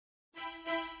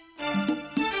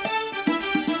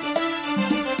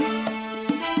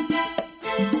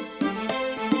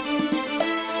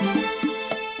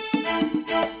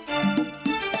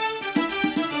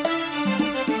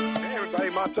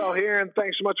Montel here, and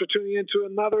thanks so much for tuning in to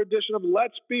another edition of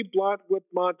Let's Be Blunt with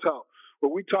Montel,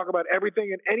 where we talk about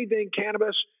everything and anything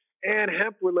cannabis and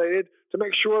hemp related to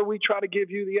make sure we try to give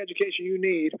you the education you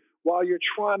need while you're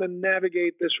trying to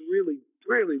navigate this really,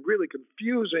 really, really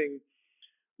confusing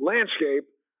landscape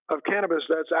of cannabis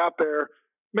that's out there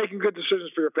making good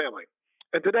decisions for your family.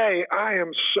 And today, I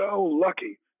am so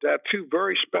lucky to have two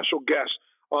very special guests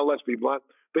on Let's Be Blunt.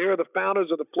 They are the founders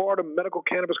of the Florida Medical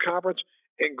Cannabis Conference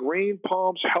and Green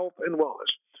Palms Health and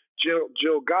Wellness.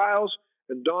 Jill Giles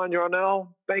and Dawn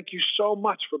Yarnell, thank you so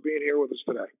much for being here with us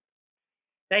today.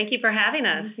 Thank you for having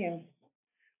us. Thank you.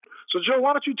 So, Jill,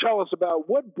 why don't you tell us about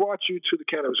what brought you to the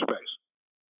cannabis space?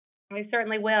 We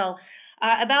certainly will.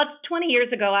 About 20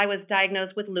 years ago, I was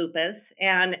diagnosed with lupus,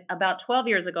 and about 12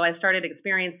 years ago, I started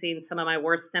experiencing some of my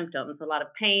worst symptoms, a lot of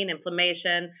pain,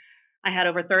 inflammation. I had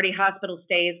over 30 hospital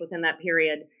stays within that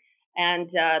period. And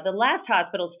the last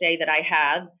hospital stay that I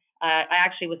had, I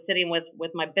actually was sitting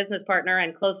with my business partner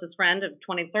and closest friend of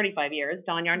 35 years,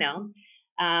 Dawn Yarnell.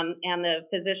 And the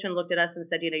physician looked at us and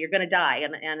said, you're going to die,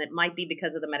 and it might be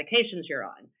because of the medications you're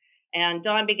on. And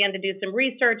Dawn began to do some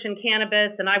research in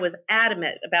cannabis, and I was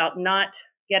adamant about not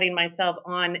getting myself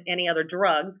on any other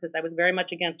drugs because I was very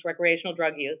much against recreational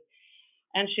drug use.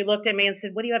 And she looked at me and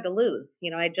said, what do you have to lose?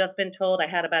 I had just been told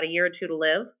I had about a year or two to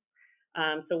live.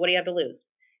 So what do you have to lose?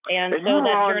 And so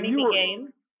that journey began.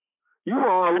 You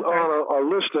were on a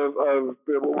list of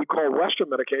what we call Western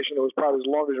medication that was probably as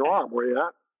long as your arm, were you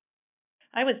not?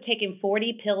 I was taking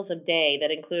 40 pills a day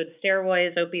that include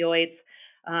steroids, opioids,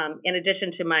 in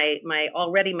addition to my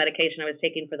already medication I was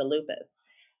taking for the lupus.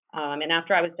 And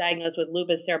after I was diagnosed with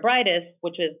lupus cerebritis,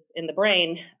 which is in the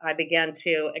brain, I began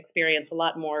to experience a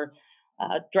lot more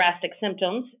drastic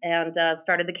symptoms and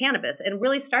started the cannabis. And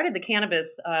really started the cannabis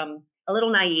a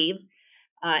little naive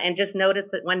and just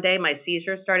noticed that one day my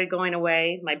seizures started going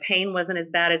away. My pain wasn't as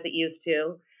bad as it used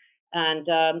to. And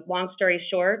long story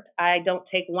short, I don't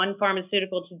take one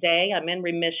pharmaceutical today. I'm in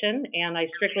remission, and I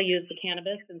strictly use the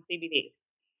cannabis and CBD.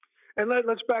 And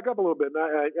let's back up a little bit.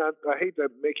 I hate to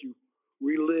make you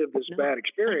relive this bad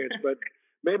experience, but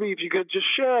maybe if you could just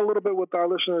share a little bit with our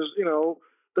listeners,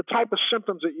 the type of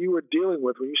symptoms that you were dealing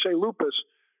with. When you say lupus,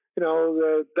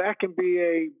 that can be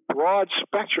a broad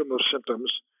spectrum of symptoms.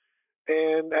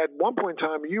 And at one point in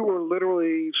time, you were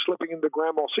literally slipping into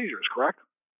grand mal seizures, correct?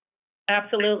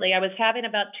 Absolutely. I was having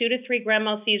about 2 to 3 grand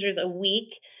mal seizures a week.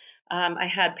 I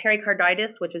had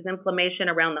pericarditis, which is inflammation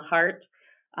around the heart.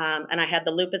 And I had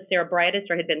the lupus cerebritis,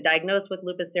 or had been diagnosed with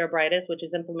lupus cerebritis, which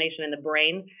is inflammation in the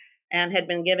brain, and had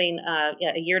been given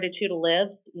a year to 2 to live.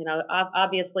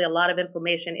 Obviously a lot of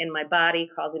inflammation in my body,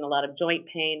 causing a lot of joint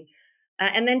pain.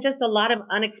 And then just a lot of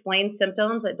unexplained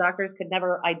symptoms that doctors could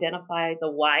never identify the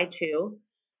why to.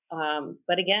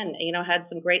 But again, had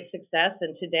some great success.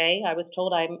 And today I was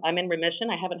told I'm in remission.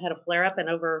 I haven't had a flare up in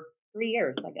over 3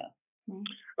 years, I guess.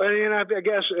 And I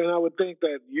guess, and I would think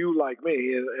that you, like me,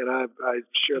 and I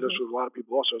share this with a lot of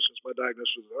people also since my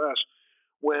diagnosis was MS,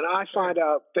 when I find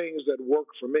out things that work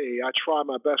for me, I try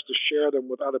my best to share them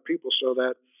with other people so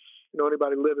that,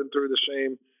 anybody living through the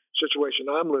same situation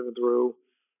I'm living through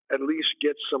at least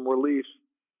gets some relief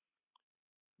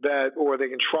or they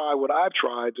can try what I've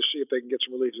tried to see if they can get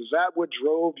some relief. Is that what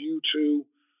drove you to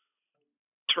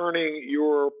turning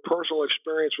your personal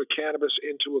experience with cannabis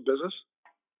into a business?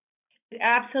 It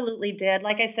absolutely did.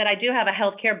 Like I said, I do have a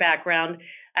healthcare background,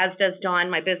 as does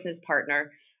Dawn, my business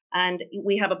partner. And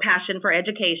we have a passion for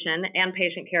education and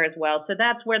patient care as well. So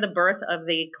that's where the birth of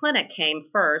the clinic came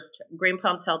first, Green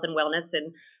Palms Health and Wellness.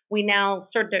 And we now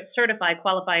certify,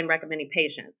 qualify, and recommending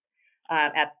patients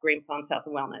at Green Palms Health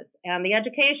and Wellness. And the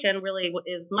education really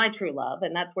is my true love,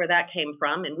 and that's where that came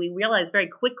from. And we realized very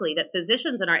quickly that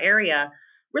physicians in our area,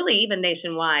 really even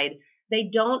nationwide, they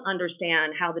don't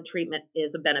understand how the treatment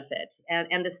is a benefit.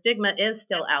 And the stigma is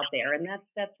still out there. And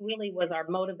that's really was our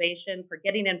motivation for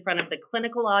getting in front of the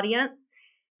clinical audience.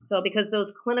 So because those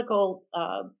clinical,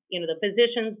 the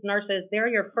physicians, nurses, they're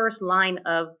your first line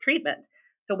of treatment.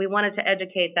 So we wanted to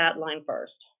educate that line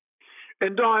first.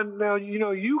 And Dawn, now,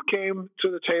 you came to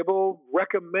the table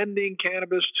recommending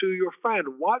cannabis to your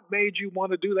friend. What made you want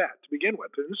to do that to begin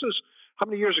with? And this is, how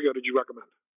many years ago did you recommend?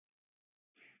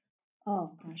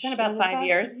 Oh, gosh. It's been about 5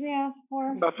 years. Yeah,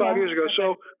 about 5 years ago.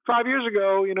 So 5 years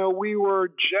ago, we were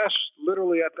just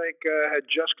literally, I think, had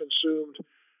just consumed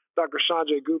Dr.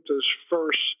 Sanjay Gupta's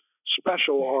first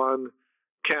special on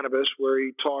cannabis, where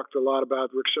he talked a lot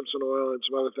about Rick Simpson oil and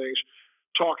some other things,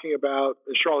 talking about,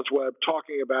 in Charlotte's Web,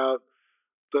 talking about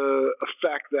the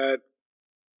effect that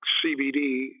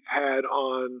CBD had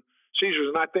on seizures.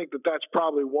 And I think that that's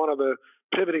probably one of the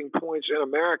pivoting points in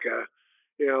America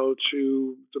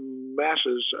to the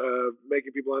masses,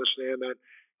 making people understand that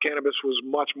cannabis was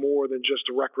much more than just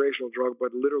a recreational drug,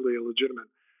 but literally a legitimate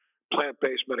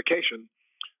plant-based medication.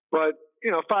 But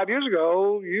 5 years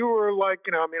ago, you were like,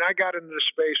 I got into this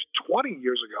space 20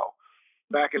 years ago,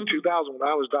 back in 2000 when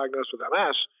I was diagnosed with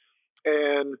MS,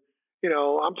 and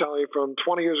I'm telling you, from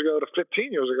 20 years ago to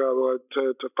 15 years ago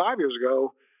to 5 years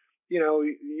ago,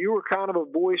 you were kind of a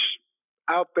voice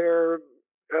out there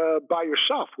by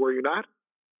yourself, were you not?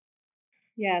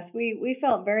 Yes, we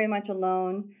felt very much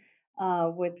alone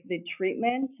with the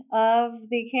treatment of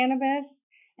the cannabis.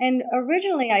 And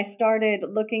originally, I started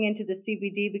looking into the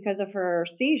CBD because of her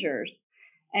seizures.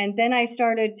 And then I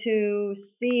started to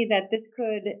see that this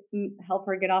could help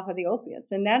her get off of the opiates.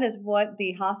 And that is what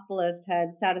the hospitalist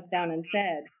had sat us down and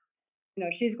said.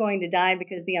 She's going to die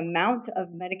because the amount of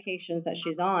medications that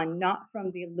she's on, not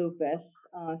from the lupus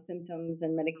symptoms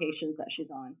and medications that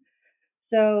she's on.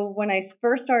 So when I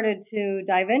first started to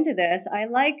dive into this, I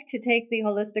like to take the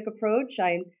holistic approach.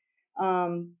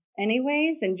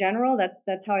 Anyways, in general,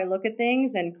 that's how I look at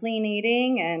things, and clean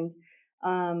eating. And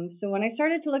so when I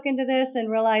started to look into this and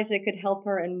realized it could help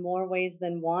her in more ways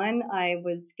than one, I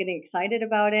was getting excited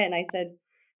about it. And I said,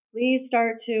 please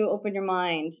start to open your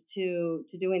mind to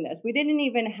doing this. We didn't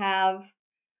even have,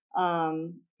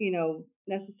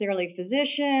 necessarily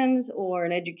physicians or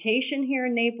an education here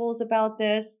in Naples about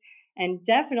this. And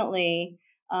definitely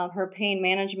her pain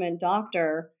management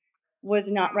doctor was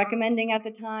not recommending at the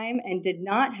time and did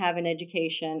not have an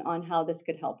education on how this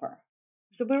could help her.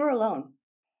 So we were alone.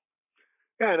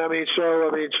 Yeah, and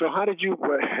so how did you,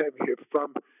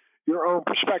 from your own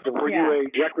perspective, were you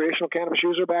a recreational cannabis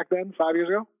user back then, 5 years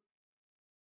ago?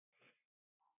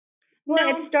 Well,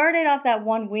 it started off that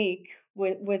 1 week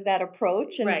with that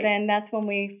approach, and then that's when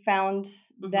we found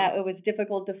that it was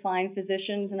difficult to find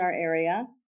physicians in our area.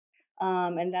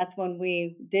 And that's when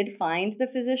we did find the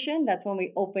physician. That's when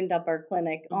we opened up our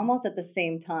clinic almost at the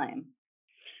same time.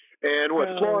 And what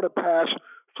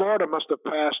Florida must have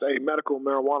passed a medical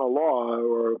marijuana law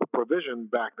or provision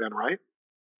back then, right?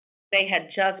 They had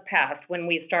just passed when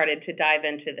we started to dive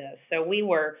into this. So we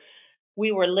were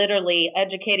literally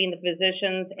educating the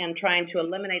physicians and trying to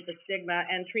eliminate the stigma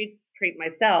and treat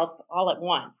myself all at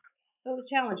once. So it was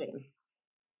challenging,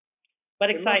 but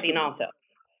exciting also.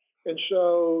 And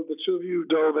so the two of you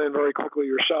dove in very quickly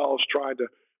yourselves, trying to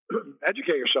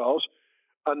educate yourselves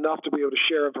enough to be able to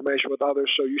share information with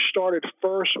others. So you started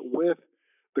first with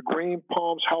the Green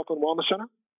Palms Health and Wellness Center?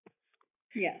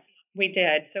 Yes, we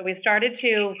did. So we started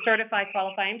to certify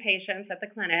qualifying patients at the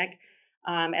clinic.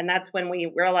 And that's when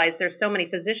we realized there's so many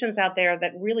physicians out there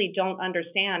that really don't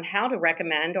understand how to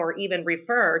recommend or even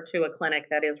refer to a clinic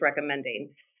that is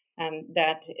recommending. And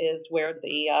that is where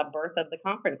the birth of the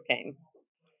conference came.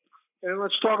 And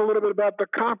let's talk a little bit about the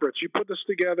conference. You put this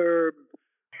together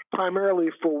primarily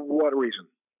for what reason?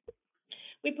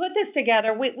 We put this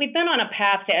together. We've been on a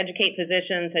path to educate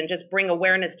physicians and just bring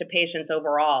awareness to patients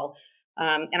overall.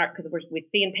 Because we've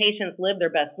seen patients live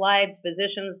their best lives.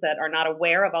 Physicians that are not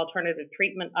aware of alternative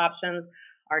treatment options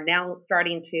are now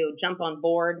starting to jump on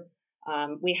board.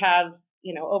 We have,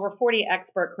 over 40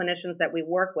 expert clinicians that we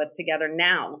work with together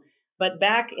now. But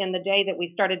back in the day that we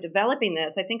started developing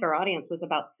this, I think our audience was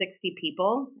about 60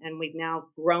 people, and we've now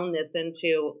grown this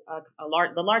into the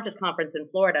largest conference in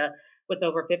Florida with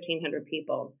over 1,500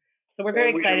 people. So we're very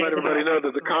excited. We should let everybody know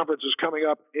that the conference is coming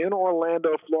up in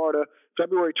Orlando, Florida,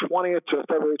 February 20th to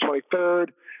February 23rd.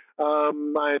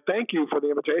 I thank you for the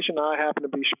invitation. I happen to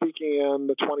be speaking on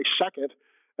the 22nd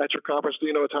at your conference. Do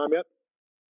you know what time yet?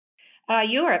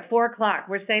 You are at 4 o'clock.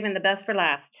 We're saving the best for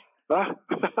last. Well,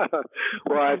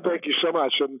 I thank you so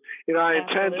much. And, I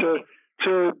intend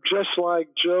to, just like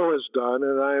Joe has done,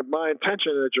 and my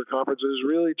intention at your conference is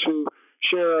really to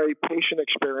share a patient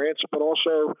experience, but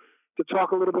also to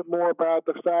talk a little bit more about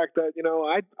the fact that,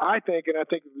 I think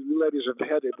you ladies have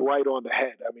hit it right on the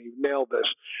head. I mean, you nailed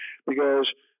this, because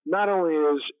not only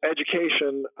is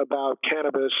education about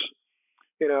cannabis,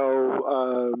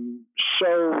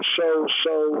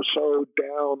 so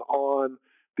down on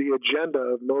the agenda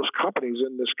of most companies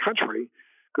in this country,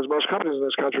 because most companies in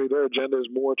this country, their agenda is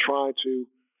more trying to,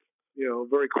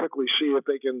 very quickly see if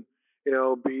they can,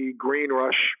 be green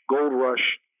rush, gold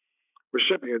rush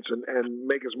recipients and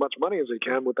make as much money as they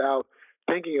can without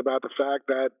thinking about the fact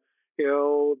that,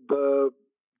 the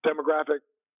demographic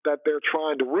that they're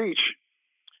trying to reach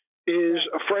is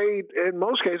afraid in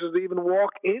most cases to even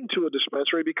walk into a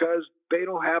dispensary because they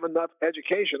don't have enough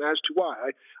education as to why.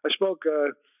 I spoke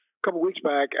a couple of weeks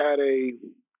back at a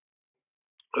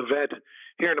event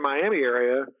here in the Miami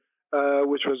area,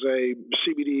 which was a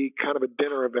CBD kind of a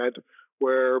dinner event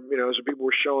where, some people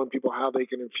were showing people how they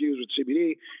can infuse with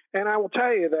CBD. And I will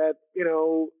tell you that,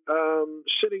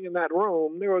 sitting in that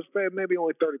room, there was maybe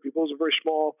only 30 people. It was a very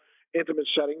small, intimate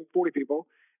setting, 40 people.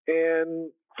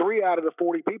 And 3 out of the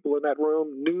 40 people in that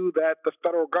room knew that the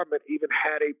federal government even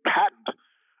had a patent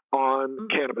on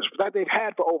cannabis that they've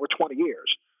had for over 20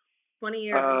 years. 20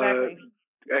 years, exactly.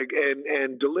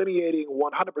 And delineating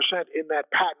 100% in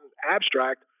that patent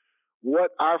abstract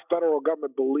what our federal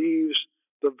government believes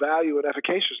the value and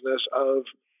efficaciousness of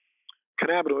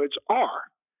cannabinoids are.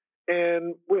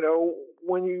 And,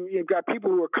 when you've got people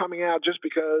who are coming out just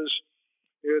because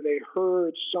they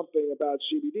heard something about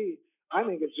CBD, I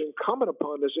think it's incumbent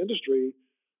upon this industry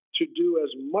to do as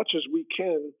much as we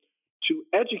can to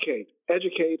educate.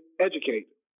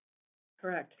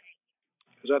 Correct.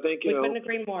 Because I think, we couldn't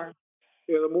agree more.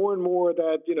 The more and more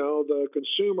that, the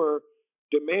consumer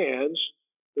demands,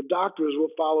 the doctors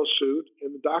will follow suit,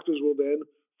 and the doctors will then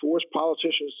force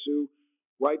politicians to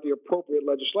write the appropriate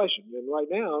legislation. And right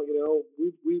now,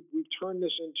 we've turned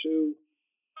this into,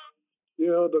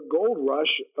 the gold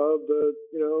rush of the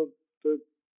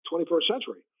 21st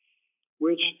century,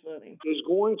 which Absolutely. is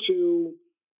going to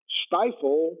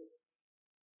stifle,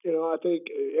 I think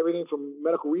everything from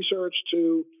medical research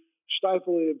to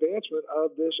stifle the advancement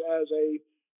of this as a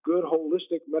good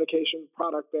holistic medication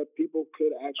product that people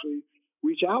could actually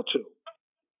reach out to.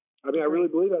 I mean, I really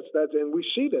believe that's and we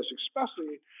see this,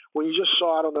 especially when you just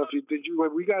saw. I don't know if did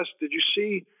you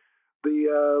see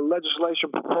the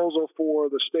legislation proposal for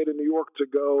the state of New York to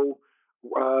go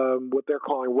what they're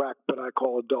calling rec, but I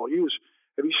call adult use.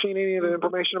 Have you seen any of the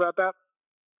information about that?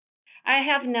 I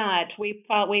have not.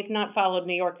 We've not followed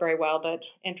New York very well, but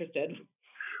interested.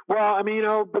 Well, I mean,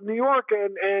 but New York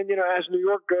and as New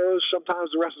York goes,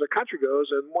 sometimes the rest of the country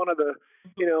goes. And one of the,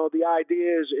 the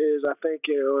ideas is, I think,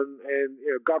 and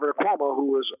Governor Cuomo,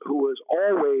 who was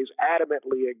always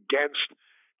adamantly against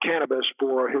cannabis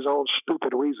for his own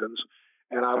stupid reasons,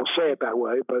 and I will say it that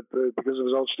way, but because of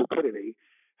his own stupidity,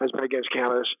 has been against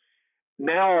cannabis.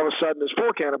 Now all of a sudden is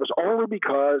for cannabis only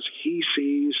because he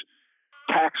sees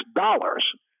tax dollars.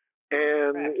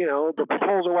 And, the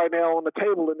proposal right now on the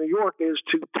table in New York is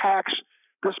to tax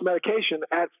this medication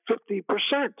at 50%.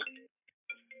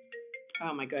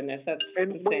 Oh, my goodness. That's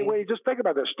insane. And when you just think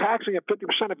about this, taxing at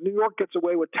 50%, if New York gets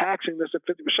away with taxing this at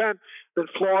 50%, then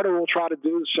Florida will try to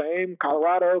do the same,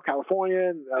 Colorado,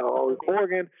 California, or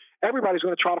Oregon. Everybody's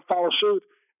going to try to follow suit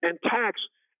and tax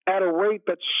at a rate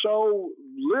that's so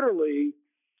literally,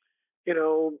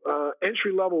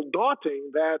 entry-level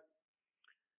daunting that,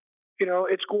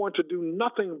 it's going to do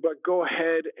nothing but go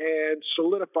ahead and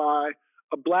solidify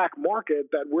a black market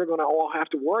that we're going to all have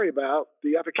to worry about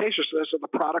the efficaciousness of the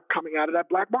product coming out of that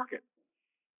black market.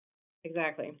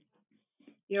 Exactly.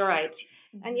 You're right.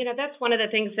 And, that's one of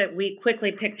the things that we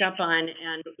quickly picked up on,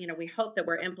 and, we hope that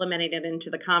we're implementing it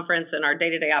into the conference and our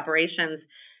day-to-day operations,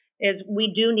 is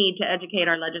we do need to educate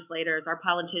our legislators, our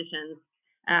politicians.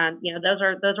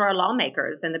 Those are our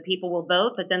lawmakers, and the people will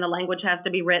vote, but then the language has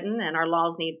to be written, and our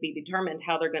laws need to be determined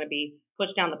how they're going to be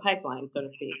pushed down the pipeline, so to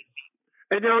speak.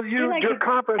 And your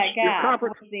conference.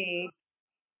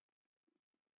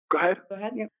 Go ahead.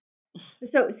 Yep.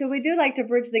 So we do like to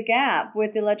bridge the gap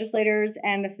with the legislators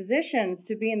and the physicians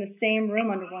to be in the same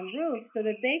room under one roof, so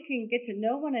that they can get to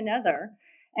know one another.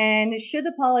 And should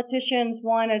the politicians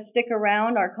want to stick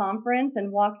around our conference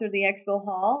and walk through the expo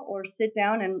hall, or sit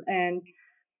down and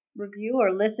review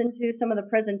or listen to some of the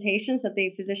presentations that the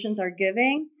physicians are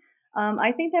giving,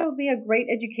 I think that would be a great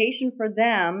education for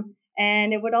them,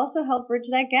 and it would also help bridge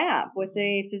that gap with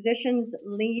the physicians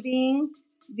leading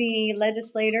the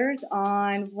legislators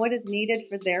on what is needed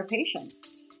for their patients.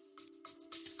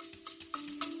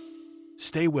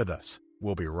 Stay with us.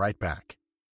 We'll be right back.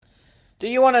 Do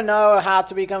you want to know how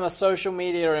to become a social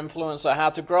media influencer,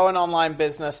 how to grow an online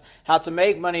business, how to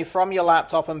make money from your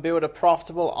laptop and build a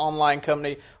profitable online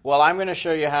company? Well, I'm going to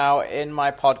show you how in my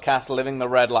podcast, Living the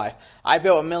Red Life. I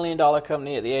built $1 million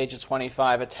company at the age of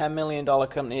 25, a $10 million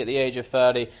company at the age of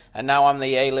 30, and now I'm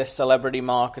the A-list celebrity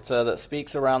marketer that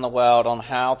speaks around the world on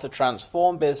how to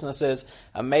transform businesses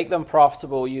and make them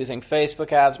profitable using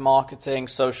Facebook ads, marketing,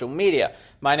 social media.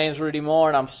 My name's Rudy Moore,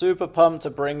 and I'm super pumped to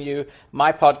bring you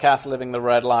my podcast, Living the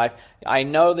Red Life. I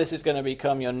know this is going to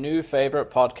become your new favorite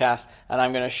podcast, and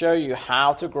I'm going to show you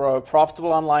how to grow a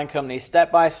profitable online company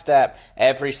step by step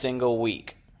every single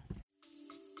week.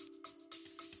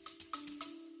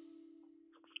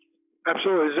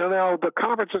 Absolutely. So now the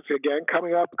conference is again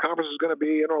coming up. The conference is going to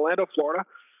be in Orlando, Florida.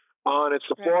 It's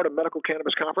the Florida Medical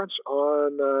Cannabis Conference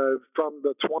from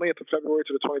the 20th of February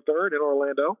to the 23rd in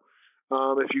Orlando.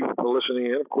 If you are listening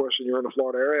in, of course, and you're in the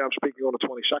Florida area, I'm speaking on the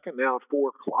 22nd now at 4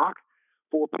 o'clock.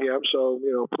 4 p.m. So,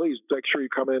 please make sure you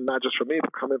come in, not just for me,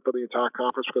 but come in for the entire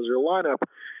conference, because your lineup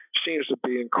seems to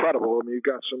be incredible. I mean, you've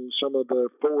got some of the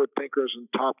forward thinkers and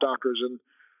top doctors in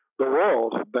the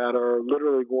world that are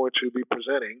literally going to be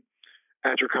presenting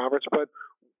at your conference. But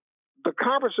the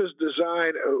conference is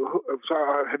designed,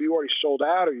 have you already sold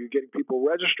out? Are you getting people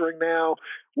registering now?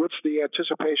 What's the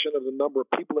anticipation of the number of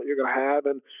people that you're going to have?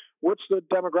 And what's the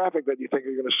demographic that you think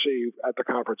you're going to see at the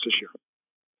conference this year?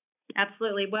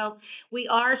 Absolutely. Well, we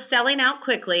are selling out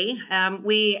quickly.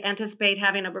 We anticipate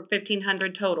having over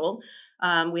 1,500 total.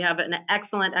 We have an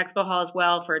excellent expo hall as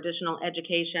well for additional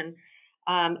education.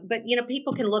 But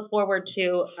people can look forward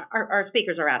to our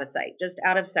speakers are out of sight, just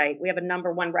out of sight. We have a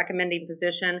number one recommending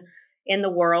physician in the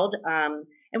world.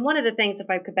 And one of the things, if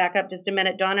I could back up just a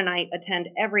minute, Dawn and I attend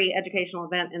every educational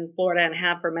event in Florida and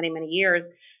have for many, many years.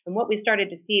 And what we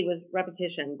started to see was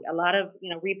repetition, a lot of,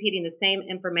 repeating the same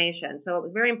information. So it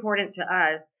was very important to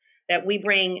us that we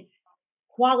bring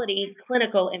quality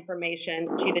clinical information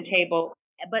to the table,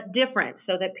 but different,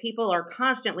 so that people are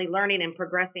constantly learning and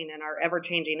progressing in our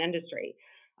ever-changing industry.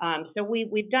 So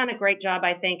we've done a great job,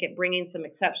 I think, at bringing some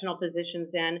exceptional physicians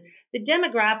in. The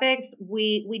demographics,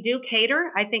 we do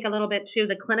cater, I think, a little bit to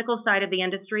the clinical side of the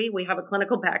industry. We have a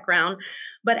clinical background.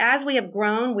 But as we have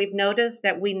grown, we've noticed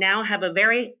that we now have a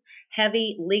very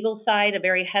heavy legal side, a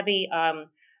very heavy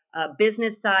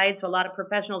business side. So a lot of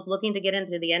professionals looking to get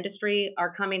into the industry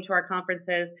are coming to our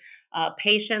conferences.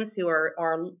 Patients who are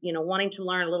wanting to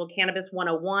learn a little Cannabis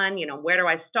 101, where do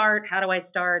I start? How do I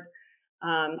start?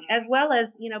 As well as,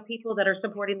 people that are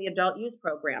supporting the adult use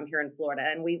program here in Florida.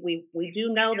 And we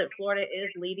do know that Florida is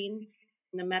leading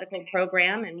in the medical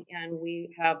program, and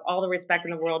we have all the respect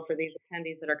in the world for these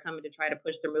attendees that are coming to try to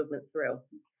push their movement through.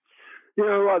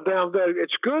 Down there,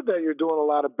 it's good that you're doing a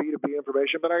lot of B2B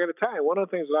information, but I got to tell you, one of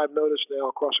the things that I've noticed now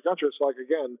across the country, it's like,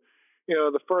 again,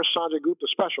 the first Sanjay Gupta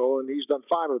special, and he's done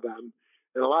 5 of them,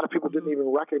 and a lot of people didn't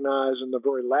even recognize in the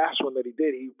very last one that he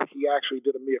did, he actually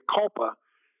did a mea culpa,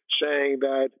 saying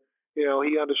that,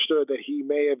 he understood that he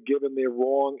may have given the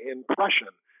wrong impression.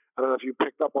 I don't know if you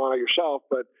picked up on it yourself,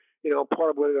 but, part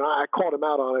of what I called him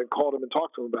out on it and called him and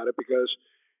talked to him about it because,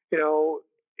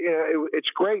 it's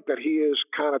great that he has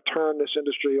kind of turned this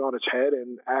industry on its head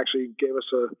and actually gave us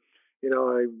a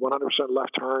 100%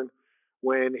 left turn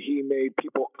when he made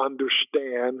people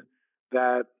understand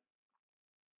that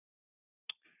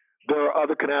there are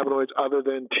other cannabinoids other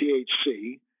than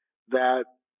THC that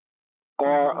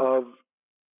are of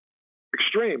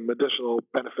extreme medicinal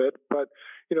benefit. But,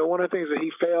 one of the things that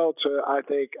he failed to, I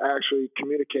think, actually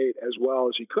communicate as well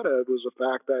as he could have was the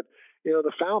fact that,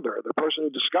 the founder, the person who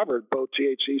discovered both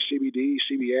THC, CBD,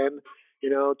 CBN,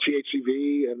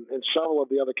 THCV, and several of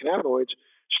the other cannabinoids,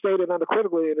 stated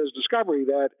unequivocally in his discovery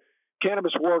that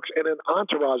cannabis works in an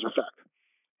entourage effect.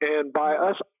 And by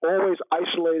us always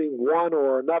isolating one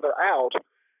or another out,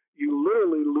 you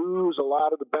literally lose a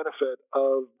lot of the benefit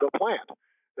of the plant.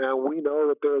 Now, we know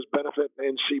that there's benefit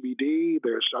in CBD,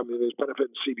 there's benefit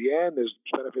in CBN, there's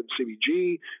benefit in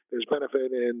CBG, there's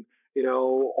benefit in,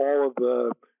 all of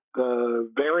the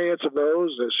variants of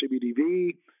those,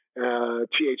 CBDV,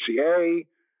 THCA.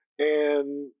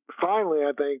 And finally,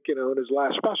 I think, in his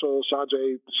last special,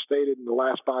 Sanjay stated in the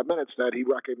last 5 minutes that he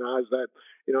recognized that,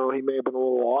 he may have been a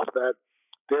little off, that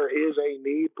there is a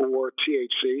need for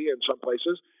THC in some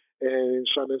places and in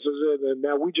some instances. And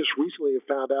now we just recently have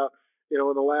found out, in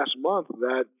the last month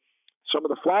that some of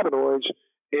the flavonoids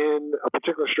in a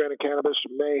particular strain of cannabis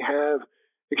may have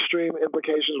extreme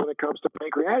implications when it comes to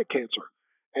pancreatic cancer.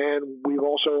 And we've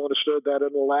also understood that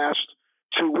in the last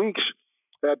 2 weeks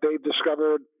that they've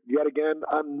discovered yet again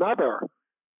another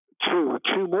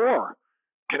two more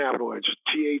cannabinoids,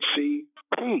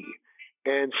 THCP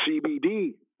and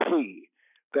CBDP,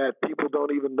 that people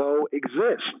don't even know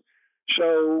exist.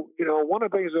 So, one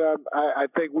of the things that I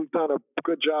think we've done a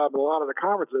good job in a lot of the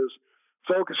conferences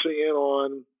focusing in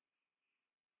on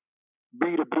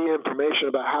B2B information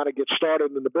about how to get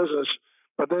started in the business,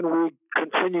 but then we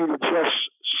continue to just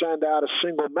send out a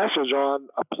single message on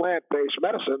a plant-based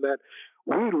medicine that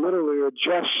we literally are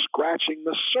just scratching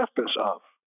the surface of.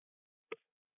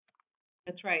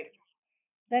 That's right.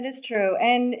 That is true.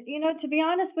 And, to be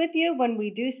honest with you, when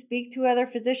we do speak to other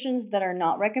physicians that are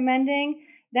not recommending,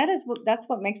 that's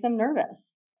what makes them nervous,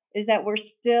 is that we're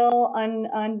still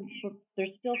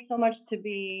there's still so much to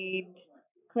be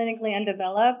clinically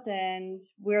undeveloped, and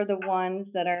we're the ones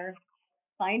that are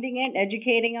finding it,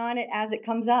 educating on it as it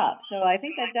comes up. So I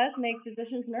think that does make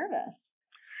physicians nervous.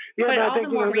 Yeah, but I think,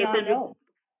 all the more reason.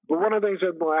 But one of the things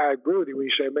that I agree with you when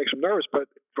you say it makes them nervous, but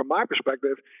from my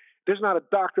perspective, there's not a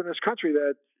doctor in this country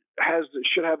that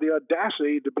should have the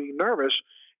audacity to be nervous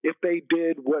if they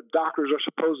did what doctors are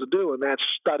supposed to do, and that's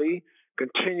study,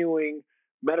 continuing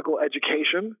medical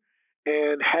education.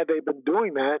 And had they been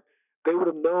doing that, they would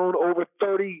have known over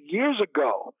 30 years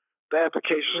ago the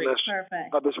efficaciousness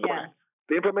of this plant. Yes.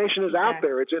 The information is out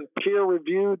there. It's in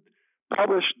peer-reviewed,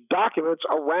 published documents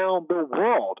around the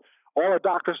world. All a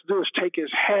doctor has to do is take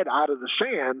his head out of the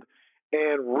sand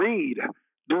and read,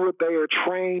 do what they are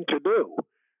trained to do.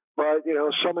 But,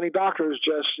 so many doctors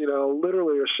just,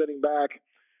 literally are sitting back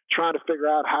trying to figure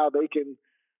out how they can,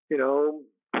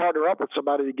 partner up with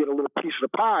somebody to get a little piece of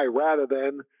the pie rather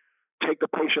than take the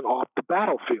patient off the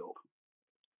battlefield.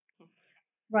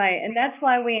 Right, and that's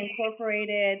why we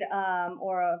incorporated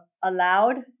or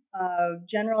allowed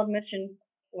general admission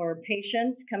or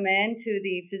patients come in to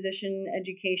the physician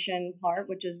education part,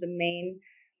 which is the main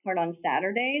part on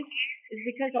Saturdays, is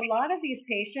because a lot of these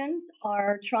patients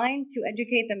are trying to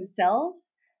educate themselves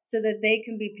so that they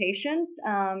can be patients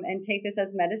and take this as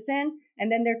medicine,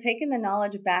 and then they're taking the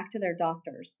knowledge back to their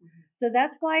doctors. So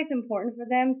that's why it's important for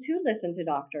them to listen to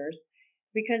doctors,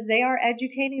 because they are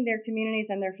educating their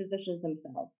communities and their physicians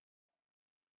themselves.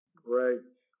 Great.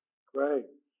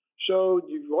 So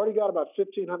you've already got about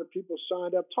 1,500 people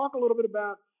signed up. Talk a little bit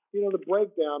about, the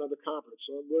breakdown of the conference.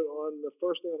 So on the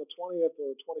first day, on the 20th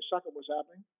or 22nd, what's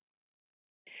happening?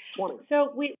 20th.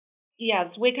 So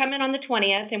we come in on the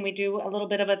 20th, and we do a little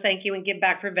bit of a thank you and give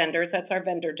back for vendors. That's our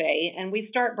vendor day. And we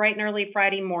start bright and early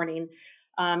Friday morning.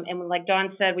 And like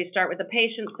Dawn said, we start with a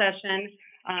patient session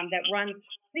that runs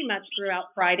pretty much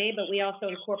throughout Friday, but we also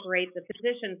incorporate the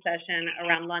physician session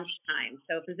around lunchtime.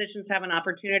 So physicians have an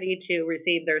opportunity to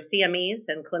receive their CMEs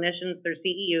and clinicians their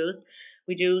CEUs.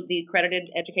 We do the accredited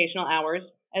educational hours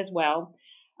as well.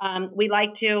 We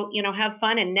like to, have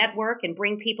fun and network and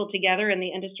bring people together in the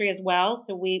industry as well.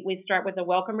 So we start with a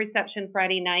welcome reception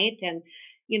Friday night, and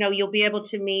you'll be able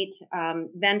to meet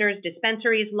vendors,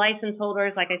 dispensaries, license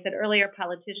holders, like I said earlier,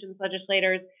 politicians,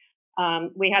 legislators.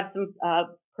 We had some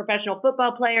professional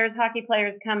football players, hockey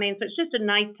players coming. So it's just a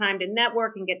nice time to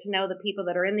network and get to know the people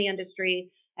that are in the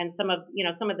industry, and some of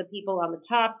the people on the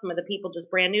top, some of the people just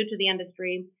brand new to the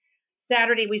industry.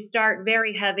 Saturday, we start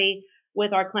very heavy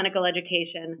with our clinical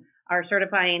education. Our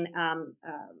certifying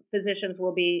physicians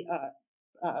will be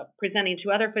presenting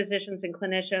to other physicians and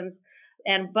clinicians.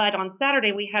 But on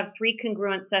Saturday, we have 3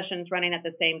 congruent sessions running at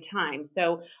the same time.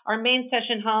 So our main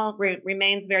session hall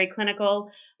remains very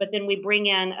clinical, but then we bring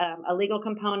in a legal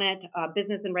component,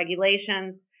 business and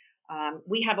regulations.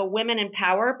 We have a Women in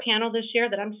Power panel this year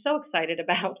that I'm so excited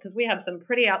about, because we have some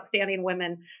pretty outstanding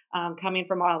women coming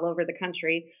from all over the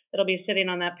country that'll be sitting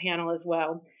on that panel as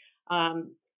well.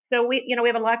 So we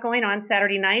have a lot going on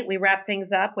Saturday night. We wrap things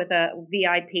up with a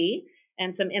VIP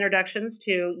and some introductions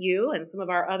to you and some of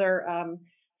our other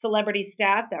celebrity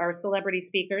staff, our celebrity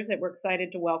speakers that we're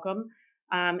excited to welcome.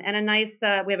 And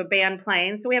we have a band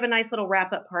playing. So we have a nice little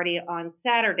wrap-up party on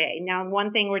Saturday. Now,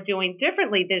 one thing we're doing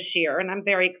differently this year, and I'm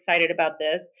very excited about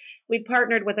this, we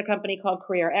partnered with a company called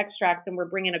Career Extracts, and we're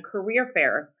bringing a career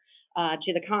fair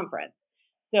to the conference.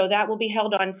 So that will be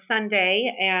held on Sunday,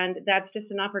 and that's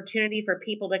just an opportunity for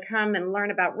people to come and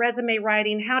learn about resume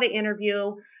writing, how to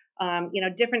interview,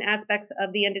 different aspects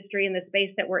of the industry and the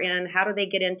space that we're in. How do they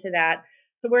get into that?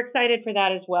 So we're excited for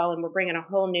that as well, and we're bringing a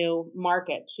whole new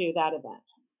market to that event.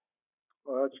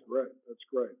 Oh, that's great.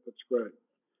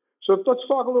 So let's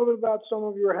talk a little bit about some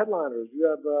of your headliners. You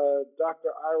have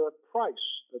Dr. Ira Price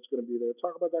that's going to be there.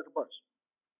 Talk about Dr. Price.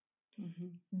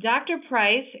 Mm-hmm. Dr.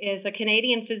 Price is a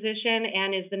Canadian physician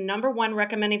and is the #1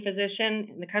 recommending physician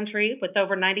in the country with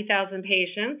over 90,000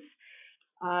 patients.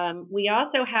 We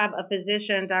also have a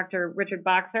physician, Dr. Richard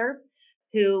Boxer,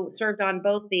 who served on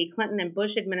both the Clinton and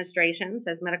Bush administrations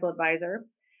as medical advisor.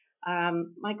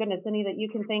 My goodness, any that you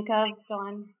can think of,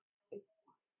 Dawn?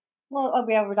 Well,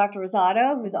 we have Dr.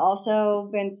 Rosado, who's also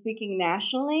been speaking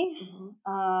nationally,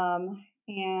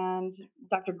 and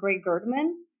Dr. Greg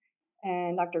Girdman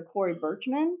and Dr. Corey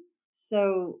Birchman.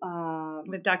 So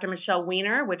with Dr. Michelle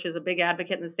Weiner, which is a big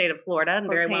advocate in the state of Florida and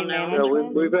very well known. Yeah,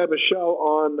 we've had Michelle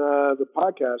on the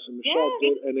podcast, and Michelle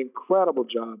did an incredible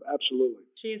job. Absolutely.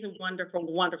 She's a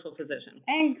wonderful, wonderful physician.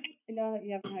 And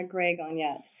you haven't had Greg on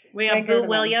yet. We have Boo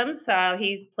Williams.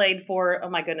 He's played for, oh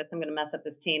my goodness, I'm going to mess up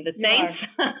this team. The Saints.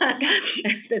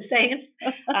 The Saints.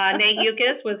 Nate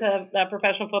Yukas was a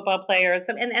professional football player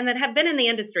and that have been in the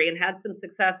industry and had some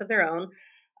success of their own.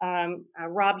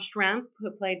 Rob Schrempf, who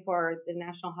played for the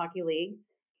National Hockey League,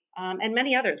 and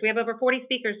many others. We have over 40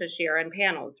 speakers this year and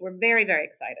panels. We're very, very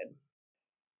excited.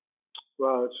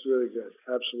 Wow, it's really good.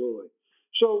 Absolutely.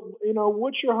 So,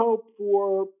 what's your hope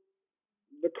for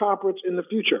the conference in the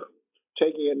future?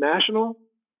 Taking it national?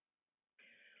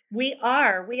 We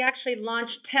are. We actually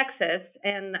launched Texas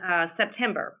in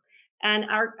September. And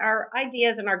our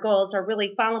ideas and our goals are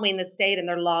really following the state and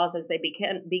their laws as they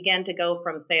begin to go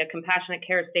from, say, a compassionate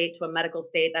care state to a medical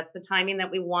state. That's the timing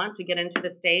that we want to get into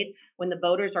the state when the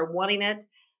voters are wanting it,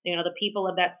 the people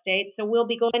of that state. So we'll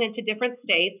be going into different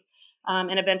states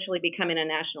and eventually becoming a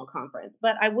national conference.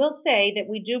 But I will say that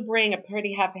we do bring a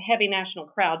pretty heavy national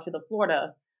crowd to the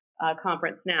Florida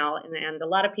conference now, and a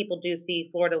lot of people do see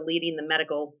Florida leading the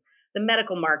medical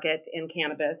market in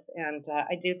cannabis, and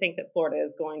I do think that Florida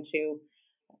is going to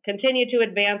continue to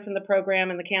advance in the program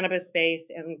in the cannabis space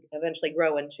and eventually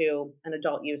grow into an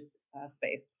adult use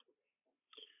space.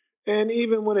 And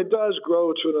even when it does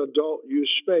grow to an adult use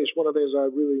space, one of the things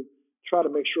I really try to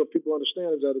make sure people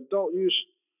understand is that adult use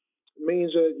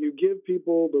means that you give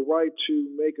people the right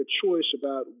to make a choice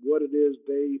about what it is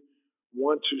they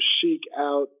want to seek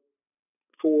out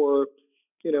for,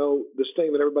 this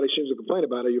thing that everybody seems to complain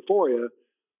about, a euphoria.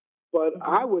 But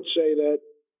I would say that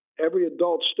every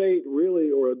adult state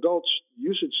really, or adult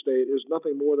usage state, is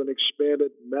nothing more than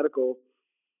expanded medical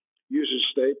usage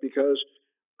state, because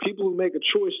people who make a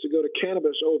choice to go to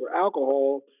cannabis over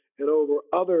alcohol and over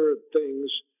other things,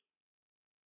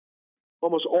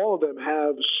 almost all of them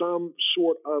have some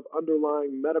sort of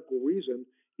underlying medical reason,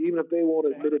 even if they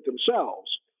won't admit it themselves,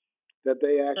 that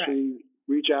they actually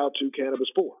reach out to cannabis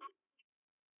for.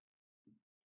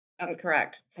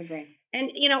 Correct. Okay.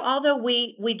 And, although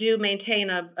we do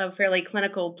maintain a fairly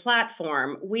clinical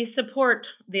platform, we support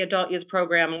the adult use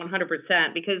program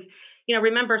 100% because,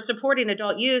 remember, supporting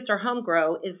adult use or home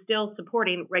grow is still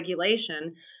supporting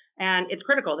regulation. And it's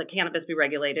critical that cannabis be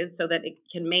regulated so that it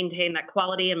can maintain that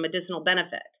quality and medicinal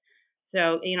benefit.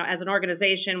 So, as an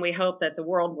organization, we hope that the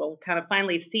world will kind of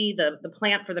finally see the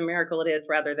plant for the miracle it is,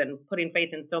 rather than putting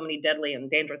faith in so many deadly and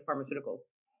dangerous pharmaceuticals.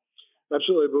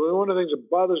 Absolutely. But one of the things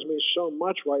that bothers me so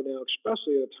much right now,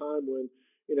 especially at a time when,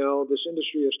 this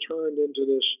industry has turned into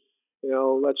this,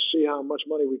 let's see how much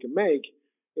money we can make,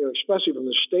 especially from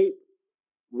the state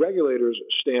regulators'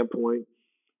 standpoint,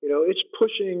 it's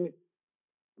pushing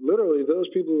literally those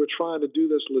people who are trying to do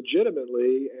this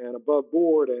legitimately and above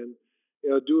board and,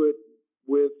 do it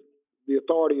with the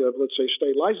authority of, let's say,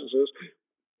 state licenses.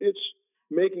 It's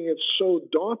making it so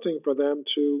daunting for them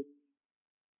to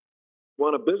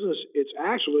run a business. It's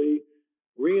actually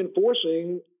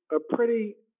reinforcing a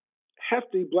pretty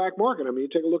hefty black market. I mean, you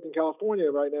take a look in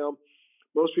California right now.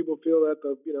 Most people feel that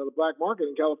the black market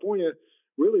in California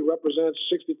really represents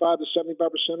 65 to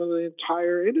 75% of the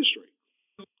entire industry,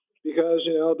 because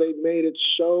they've made it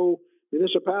so,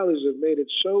 municipalities have made it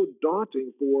so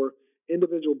daunting for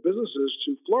individual businesses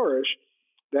to flourish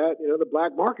that the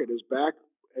black market is back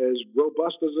as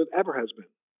robust as it ever has been.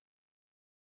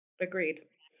 Agreed.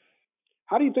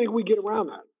 How do you think we get around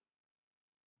that?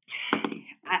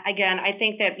 Again, I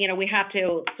think that, we have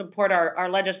to support our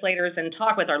legislators and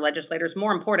talk with our legislators,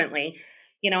 more importantly,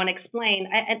 and explain.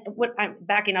 I'm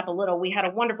backing up a little. We had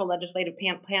a wonderful legislative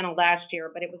panel last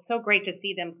year, but it was so great to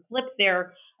see them flip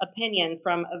their opinion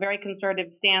from a very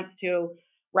conservative stance to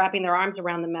wrapping their arms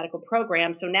around the medical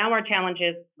program. So now our challenge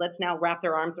is, let's now wrap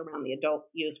their arms around the adult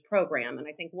use program. And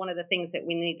I think one of the things that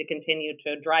we need to continue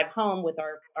to drive home with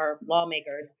our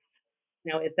lawmakers,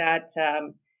 is that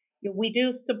we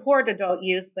do support adult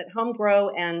use, but home grow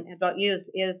and adult use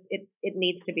it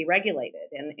needs to be regulated,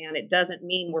 and it doesn't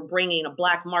mean we're bringing a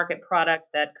black market product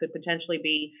that could potentially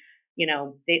be,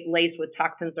 laced with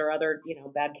toxins or other,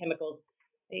 bad chemicals.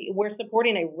 We're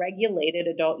supporting a regulated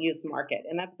adult use market,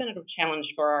 and that's been a challenge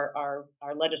for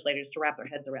our legislators to wrap their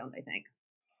heads around, I think.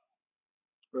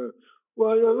 Right.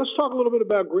 Well, let's talk a little bit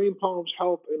about Green Palms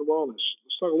Health and Wellness.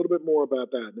 Let's talk a little bit more about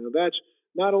that. Now, that's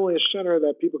not only a center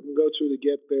that people can go to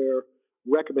get their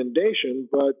recommendation,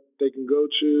 but they can go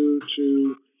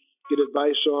to get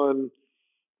advice on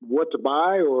what to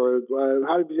buy, or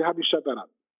how do you set that up?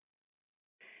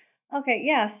 Okay,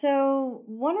 yeah. So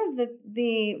one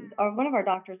of our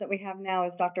doctors that we have now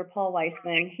is Dr. Paul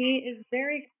Weissman. He is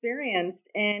very experienced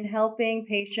in helping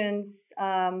patients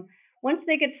once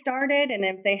they get started, and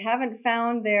if they haven't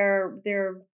found their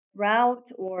route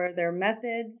or their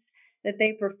methods that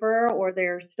they prefer, or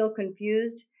they're still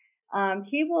confused,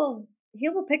 he will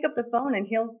pick up the phone and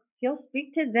he'll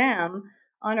speak to them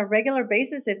on a regular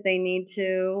basis if they need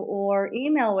to, or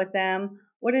email with them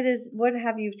what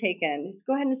have you taken?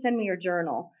 Go ahead and send me your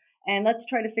journal, and let's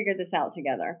try to figure this out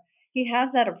together. He has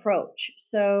that approach,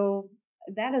 so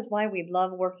that is why we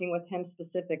love working with him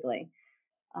specifically.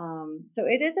 So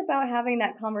it is about having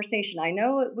that conversation. I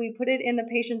know we put it in the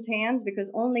patient's hands because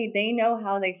only they know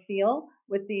how they feel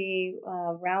with the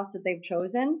routes that they've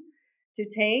chosen to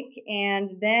take.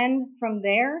 And then from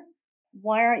there,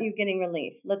 Why aren't you getting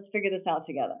relief? Let's figure this out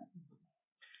together.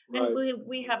 And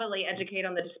we heavily educate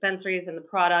on the dispensaries and the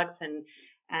products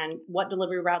and what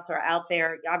delivery routes are out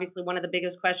there. Obviously, one of the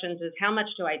biggest questions is how much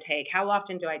do I take? How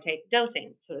often do I take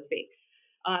dosing, so to speak?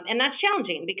 And that's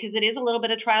challenging because it is a little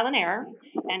bit of trial and error,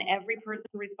 and every person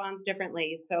responds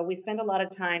differently. So we spend a lot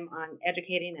of time on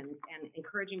educating and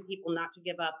encouraging people not to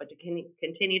give up, but to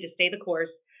continue to stay the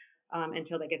course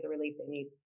until they get the relief they need.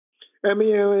 I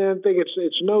mean, I think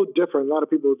it's no different. A lot of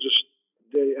people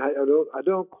I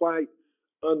don't quite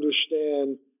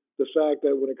understand the fact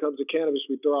that when it comes to cannabis,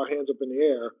 we throw our hands up in the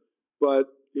air, but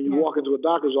you walk into a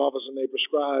doctor's office and they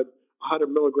prescribe 100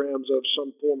 milligrams of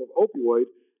some form of opioid,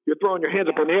 you're throwing your hands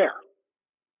up in the air.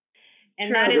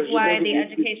 And that is why the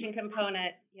education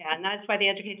component, and that's why the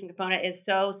education component is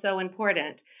so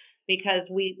important, because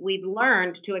we've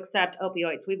learned to accept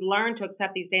opioids. We've learned to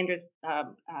accept these dangerous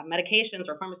medications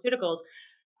or pharmaceuticals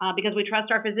because we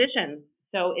trust our physicians.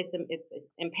 So it's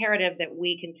imperative that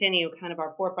we continue kind of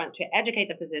our forefront to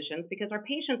educate the physicians, because our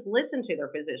patients listen to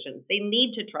their physicians. They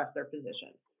need to trust their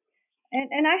physicians.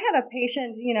 And I had a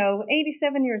patient,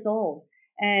 87 years old,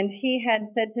 and he had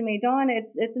said to me, Dawn,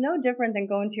 it's no different than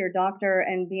going to your doctor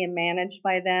and being managed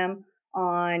by them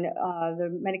on the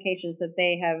medications that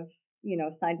they have,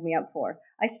 signed me up for.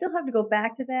 I still have to go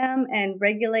back to them and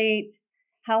regulate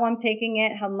how I'm taking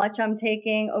it, how much I'm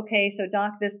taking. Okay, so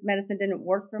doc, this medicine didn't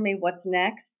work for me. What's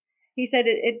next? He said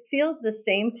it feels the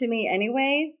same to me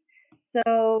anyways.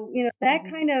 So, that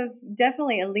kind of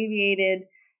definitely alleviated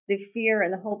the fear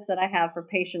and the hopes that I have for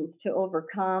patients to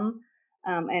overcome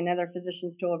and other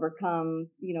physicians to overcome,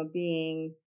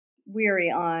 being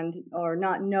weary on or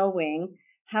not knowing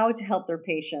how to help their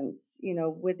patients,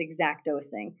 with exact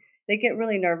dosing. They get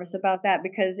really nervous about that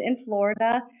because in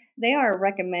Florida, they are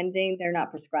recommending, they're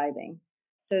not prescribing.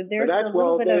 So there's a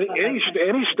little bit of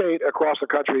any state across the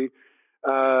country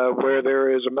where there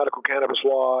is a medical cannabis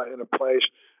law in a place,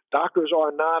 doctors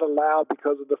are not allowed,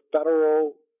 because of the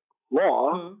federal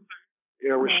law,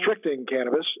 restricting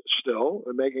cannabis still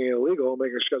and making it illegal,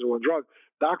 making it a Schedule I drug.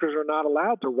 Doctors are not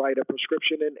allowed to write a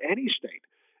prescription in any state.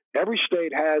 Every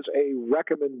state has a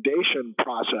recommendation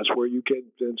process where you can,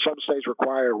 in some states,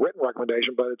 require a written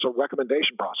recommendation, but it's a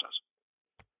recommendation process.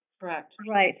 Correct.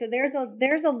 Right. So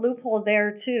there's a loophole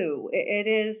there too.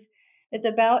 It's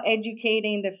about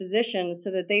educating the physicians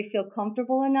so that they feel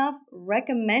comfortable enough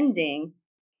recommending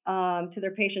to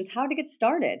their patients how to get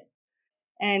started.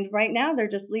 And right now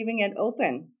they're just leaving it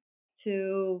open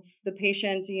to the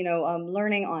patient,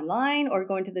 learning online or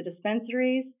going to the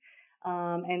dispensaries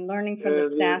and learning from the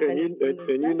staff.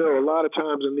 And a lot of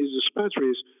times in these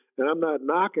dispensaries, and I'm not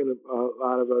knocking a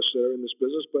lot of us that are in this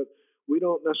business, but we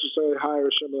don't necessarily hire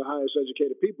some of the highest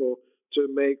educated people to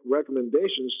make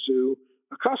recommendations to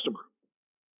a customer.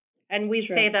 And we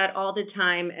say that all the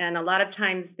time. And a lot of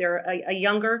times they're a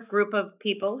younger group of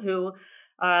people who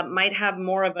might have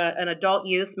more of an adult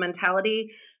use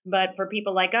mentality. But for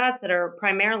people like us that are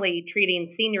primarily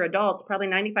treating senior adults, probably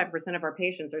 95% of our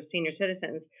patients are senior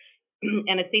citizens.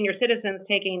 And a senior citizen's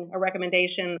taking a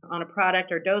recommendation on a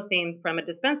product or dosing from a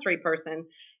dispensary person,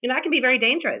 that can be very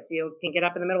dangerous. You can get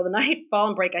up in the middle of the night, fall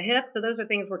and break a hip. So those are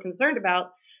things we're concerned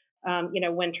about,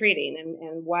 when treating,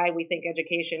 and why we think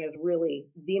education is really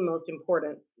the most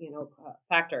important,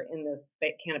 factor in this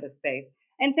cannabis space.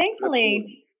 And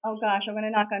thankfully, oh gosh, I'm going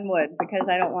to knock on wood because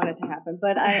I don't want it to happen,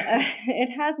 but it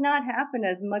has not happened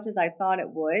as much as I thought it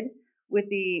would with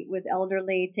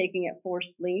elderly taking it for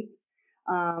sleep.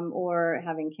 Or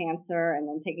having cancer and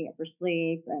then taking it for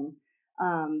sleep, and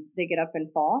they get up and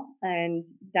fall. And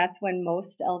that's when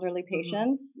most elderly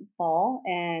patients fall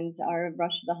and are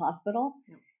rushed to the hospital,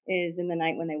 is in the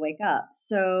night when they wake up.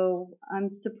 So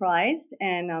I'm surprised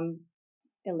and I'm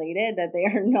elated that they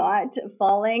are not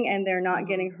falling and they're not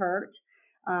getting hurt.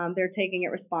 They're taking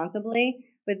it responsibly.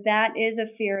 But that is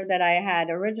a fear that I had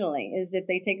originally, is if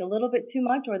they take a little bit too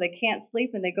much or they can't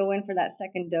sleep and they go in for that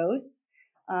second dose,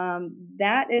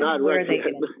 that is where they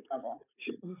get into trouble.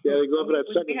 Yeah, they go for that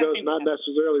second dose, not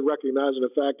necessarily recognizing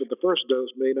the fact that the first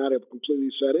dose may not have completely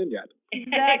set in yet.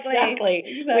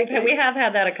 Exactly. We have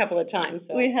had that a couple of times.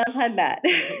 So. We have had that.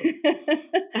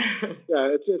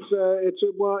 Yeah,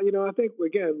 I think,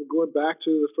 again, going back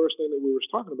to the first thing that we were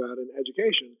talking about in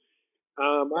education,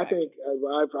 I think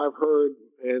I've heard,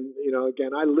 and,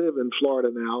 again, I live in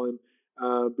Florida now, and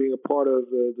being a part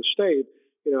of the state,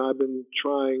 I've been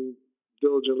trying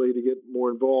diligently to get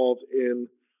more involved in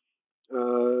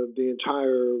the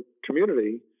entire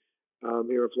community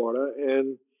here in Florida.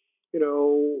 And,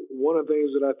 one of the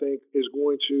things that I think is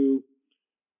going to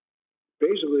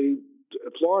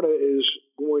Florida is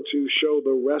going to show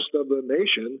the rest of the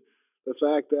nation the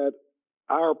fact that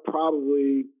our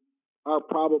probable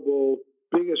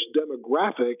biggest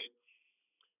demographic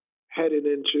headed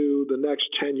into the next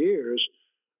 10 years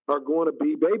are going to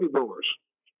be baby boomers.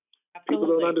 Absolutely. People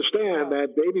don't understand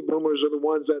that baby boomers are the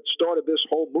ones that started this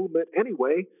whole movement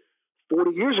anyway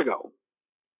 40 years ago.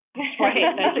 Right,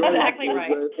 that's exactly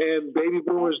right. And baby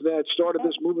boomers that started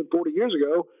this movement 40 years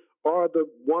ago are the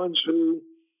ones who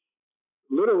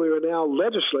literally are now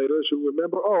legislators who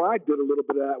remember, oh, I did a little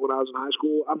bit of that when I was in high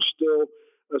school. I'm still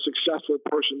a successful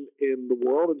person in the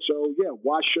world. And so, yeah,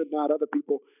 why should not other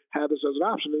people have this as an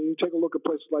option? And you take a look at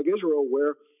places like Israel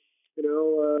where,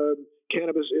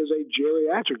 cannabis is a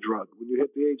geriatric drug. When you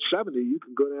hit the age 70, you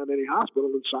can go down to any hospital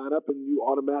and sign up and you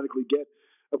automatically get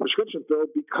a prescription filled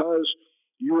because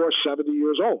you are 70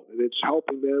 years old. And it's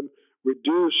helping them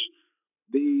reduce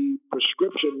the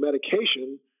prescription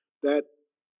medication that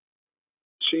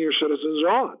senior citizens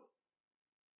are on.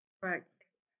 Correct.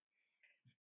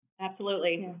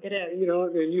 Absolutely. Yeah. It is.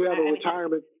 And you have a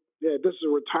retirement. Yeah, this is a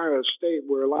retirement state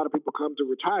where a lot of people come to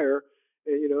retire.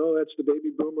 And, that's the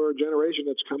baby boomer generation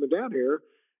that's coming down here.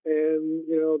 And,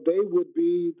 they would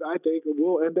be, I think,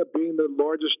 will end up being the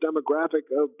largest demographic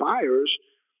of buyers,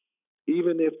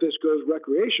 even if this goes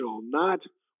recreational,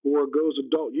 or goes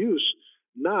adult use,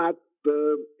 not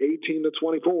the 18 to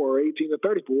 24 or 18 to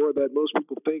 34 that most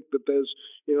people think that there's,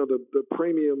 the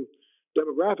premium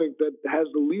demographic that has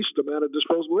the least amount of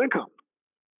disposable income.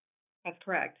 That's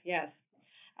correct. Yes.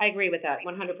 I agree with that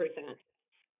 100%.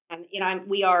 And,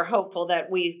 we are hopeful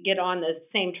that we get on the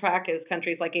same track as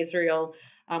countries like Israel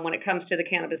when it comes to the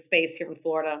cannabis space here in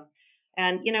Florida.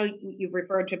 And, you've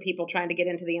referred to people trying to get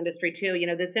into the industry too.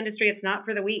 This industry, it's not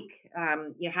for the weak.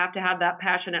 You have to have that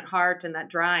passionate heart and that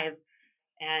drive.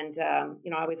 And,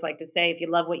 I always like to say, if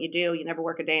you love what you do, you never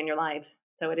work a day in your life.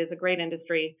 So it is a great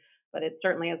industry, but it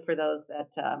certainly is for those that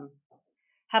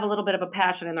have a little bit of a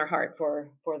passion in their heart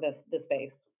for this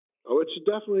space. Oh, it's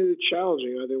definitely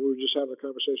challenging. I think we were just having a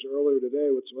conversation earlier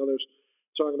today with some others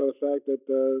talking about the fact that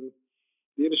the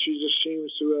industry just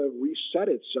seems to have reset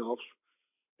itself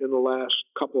in the last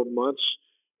couple of months,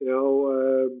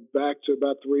 back to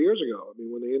about 3 years ago. I mean,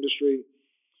 when the industry,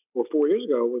 or 4 years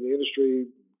ago, when the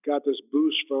industry got this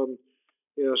boost from,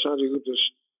 Sanjay Gupta's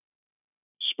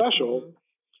special,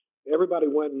 everybody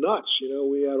went nuts.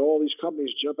 We had all these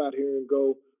companies jump out here and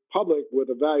go public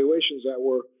with evaluations that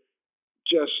were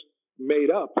just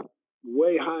made up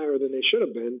way higher than they should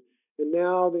have been. And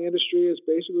now the industry has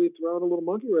basically thrown a little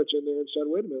monkey wrench in there and said,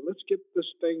 wait a minute, let's get this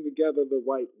thing together the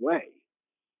right way.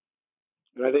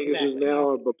 And I think this is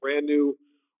now a brand new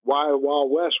Wild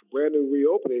West, brand new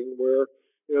reopening where,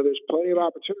 there's plenty of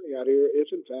opportunity out here if,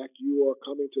 in fact, you are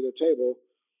coming to the table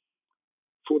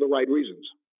for the right reasons.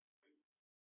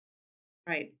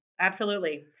 Right.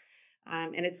 Absolutely.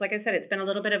 And it's like I said, it's been a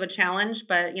little bit of a challenge,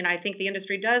 but, I think the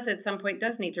industry at some point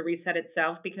does need to reset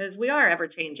itself because we are ever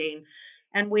changing.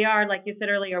 And we are, like you said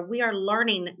earlier, we are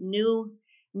learning new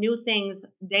things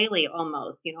daily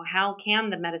almost. How can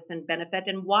the medicine benefit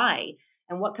and why?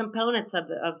 And what components of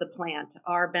the plant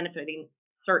are benefiting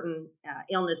certain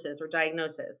illnesses or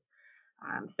diagnoses.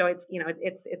 So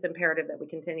it's imperative that we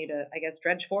continue to, I guess,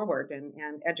 dredge forward and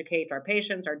educate our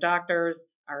patients, our doctors,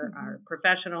 our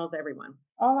professionals, everyone.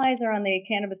 All eyes are on the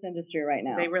cannabis industry right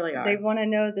now. They really are. They want to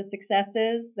know the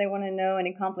successes. They want to know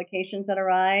any complications that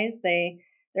arise.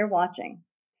 They're watching.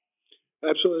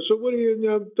 Absolutely. So what are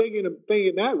you, thinking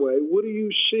that way? What do you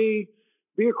see?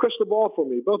 Be a crystal ball for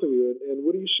me, both of you, and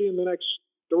what do you see in the next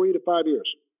 3 to 5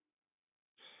 years?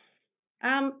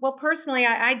 Well, personally,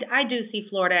 I do see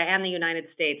Florida and the United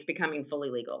States becoming fully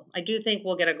legal. I do think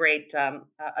we'll get a great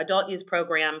adult use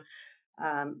program,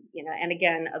 and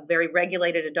again, a very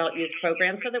regulated adult use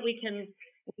program so that we can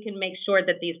make sure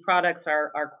that these products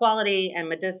are quality and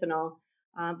medicinal.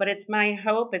 But it's my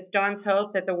hope, it's Dawn's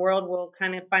hope that the world will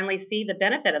kind of finally see the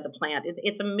benefit of the plant.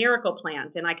 It's a miracle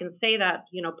plant, and I can say that,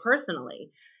 personally.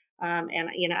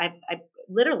 And I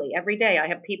literally every day I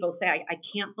have people say, I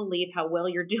can't believe how well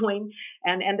you're doing.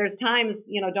 And there's times,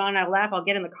 Dawn and I laugh, I'll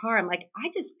get in the car. I'm like, I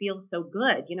just feel so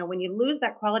good. When you lose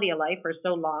that quality of life for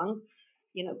so long,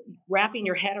 wrapping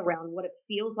your head around what it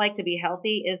feels like to be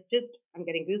healthy is just, I'm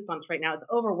getting goosebumps right now. It's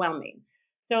overwhelming.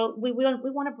 So we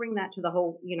want to bring that to the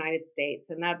whole United States.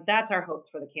 And that's our hopes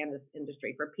for the cannabis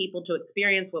industry, for people to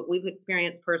experience what we've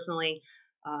experienced personally,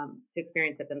 to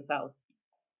experience it themselves.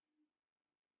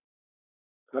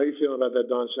 How are you feeling about that,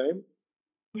 Dawn? Same?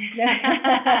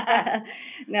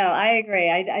 No, I agree.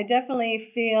 I definitely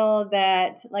feel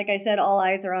that, like I said, all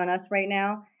eyes are on us right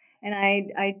now. And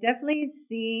I definitely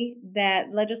see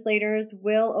that legislators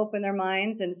will open their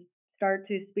minds and start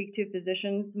to speak to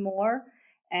physicians more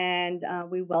and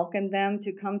we welcome them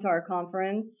to come to our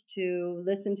conference to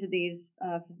listen to these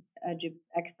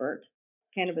expert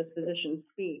cannabis physicians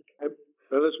speak. And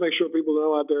let's make sure people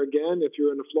know out there again, if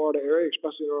you're in the Florida area,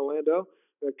 especially in Orlando,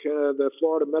 the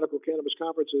Florida Medical Cannabis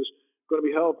Conference is going to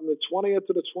be held from the 20th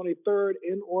to the 23rd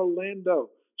in Orlando.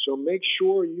 So make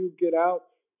sure you get out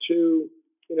to,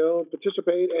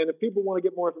 participate. And if people want to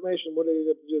get more information, what do they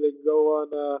do? They can go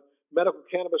on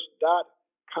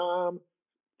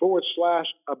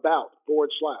medicalcannabis.com/about/.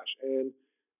 And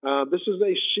this is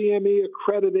a CME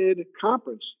accredited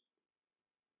conference.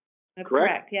 That's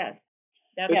correct? Yes.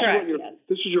 That's correct. Yes.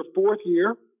 This is your fourth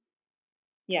year?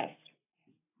 Yes.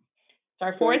 It's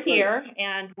our fourth year,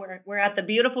 and we're at the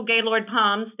beautiful Gaylord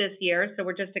Palms this year, so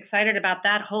we're just excited about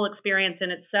that whole experience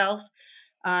in itself.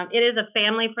 It is a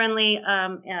family-friendly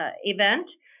event.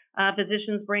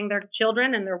 Physicians bring their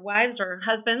children and their wives or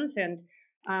husbands, and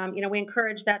we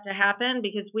encourage that to happen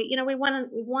because we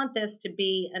want this to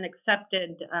be an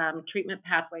accepted treatment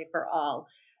pathway for all,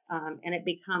 and it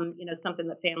become something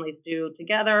that families do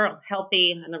together,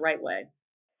 healthy, in the right way.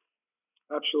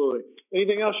 Absolutely.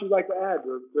 Anything else you'd like to add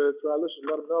for our listeners?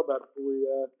 Let them know about it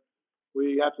before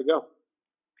we have to go.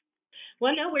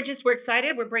 Well, no, we're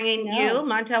excited. We're bringing you,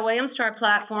 Montel Williams, to our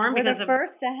platform. We're the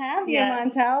first to have you,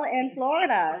 Montel, in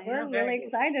Florida. We're really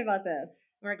excited about this.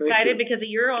 We're excited because of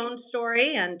your own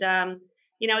story, and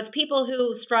it's people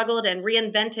who struggled and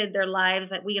reinvented their lives.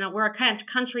 That we're a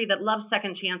country that loves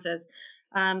second chances.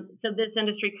 So this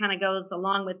industry kind of goes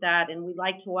along with that, and we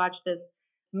like to watch this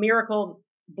miracle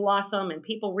blossom and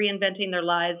people reinventing their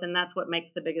lives, and that's what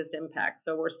makes the biggest impact.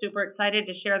 So we're super excited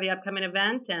to share the upcoming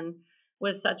event and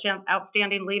with such an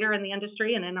outstanding leader in the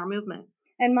industry and in our movement.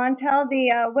 And Montel,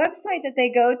 the website that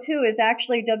they go to is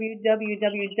actually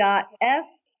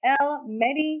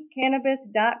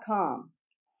www.flmedicannabis.com.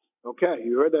 Okay,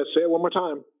 you heard that. Say it one more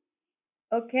time.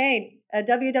 Okay,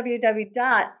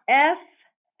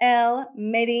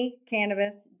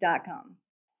 www.flmedicannabis.com.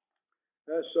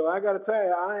 So I got to tell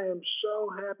you, I am so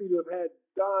happy to have had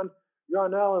Don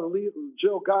Yarnell and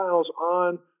Jill Giles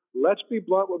on Let's Be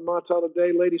Blunt with Montel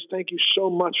today. Ladies, thank you so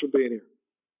much for being here.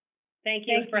 Thank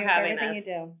you for having us. You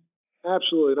do.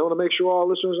 Absolutely. And I want to make sure all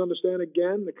listeners understand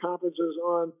again, the conference is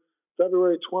on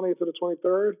February 20th to the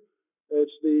 23rd.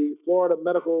 It's the Florida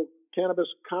Medical Cannabis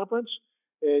Conference,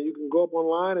 and you can go up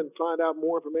online and find out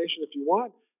more information if you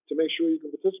want to make sure you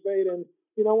can participate. And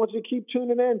once you keep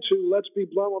tuning in to Let's Be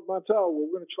Blunt with Montel,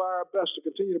 we're going to try our best to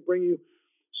continue to bring you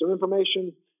some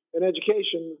information and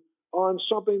education on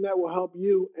something that will help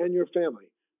you and your family.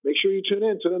 Make sure you tune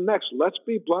in to the next Let's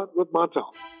Be Blunt with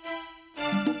Montel.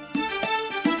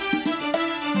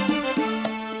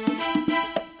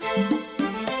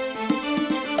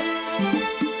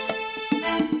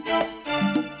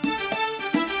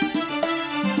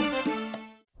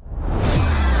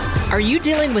 Are you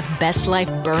dealing with best life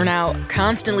burnout,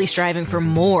 constantly striving for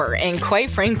more, and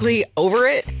quite frankly, over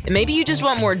it? Maybe you just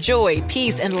want more joy,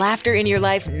 peace, and laughter in your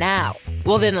life now.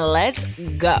 Well, then let's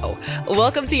go.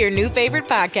 Welcome to your new favorite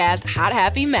podcast, Hot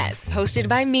Happy Mess, hosted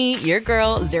by me, your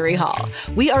girl, Zuri Hall.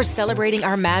 We are celebrating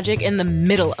our magic in the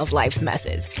middle of life's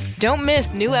messes. Don't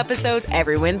miss new episodes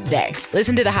every Wednesday.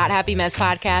 Listen to the Hot Happy Mess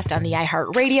podcast on the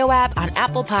iHeartRadio app, on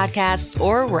Apple Podcasts,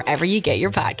 or wherever you get your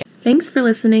podcasts. Thanks for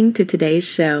listening to today's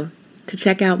show. To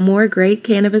check out more great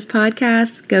cannabis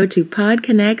podcasts, go to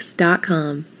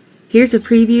podconnects.com. Here's a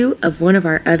preview of one of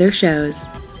our other shows.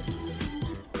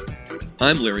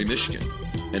 I'm Larry Mishkin,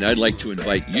 and I'd like to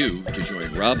invite you to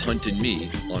join Rob Hunt and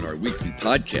me on our weekly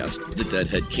podcast, The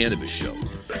Deadhead Cannabis Show.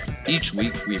 Each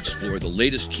week, we explore the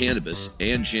latest cannabis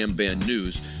and jam band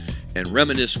news and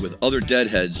reminisce with other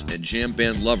Deadheads and jam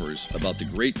band lovers about the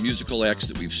great musical acts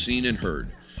that we've seen and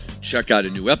heard. Check out a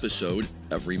new episode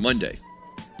every Monday.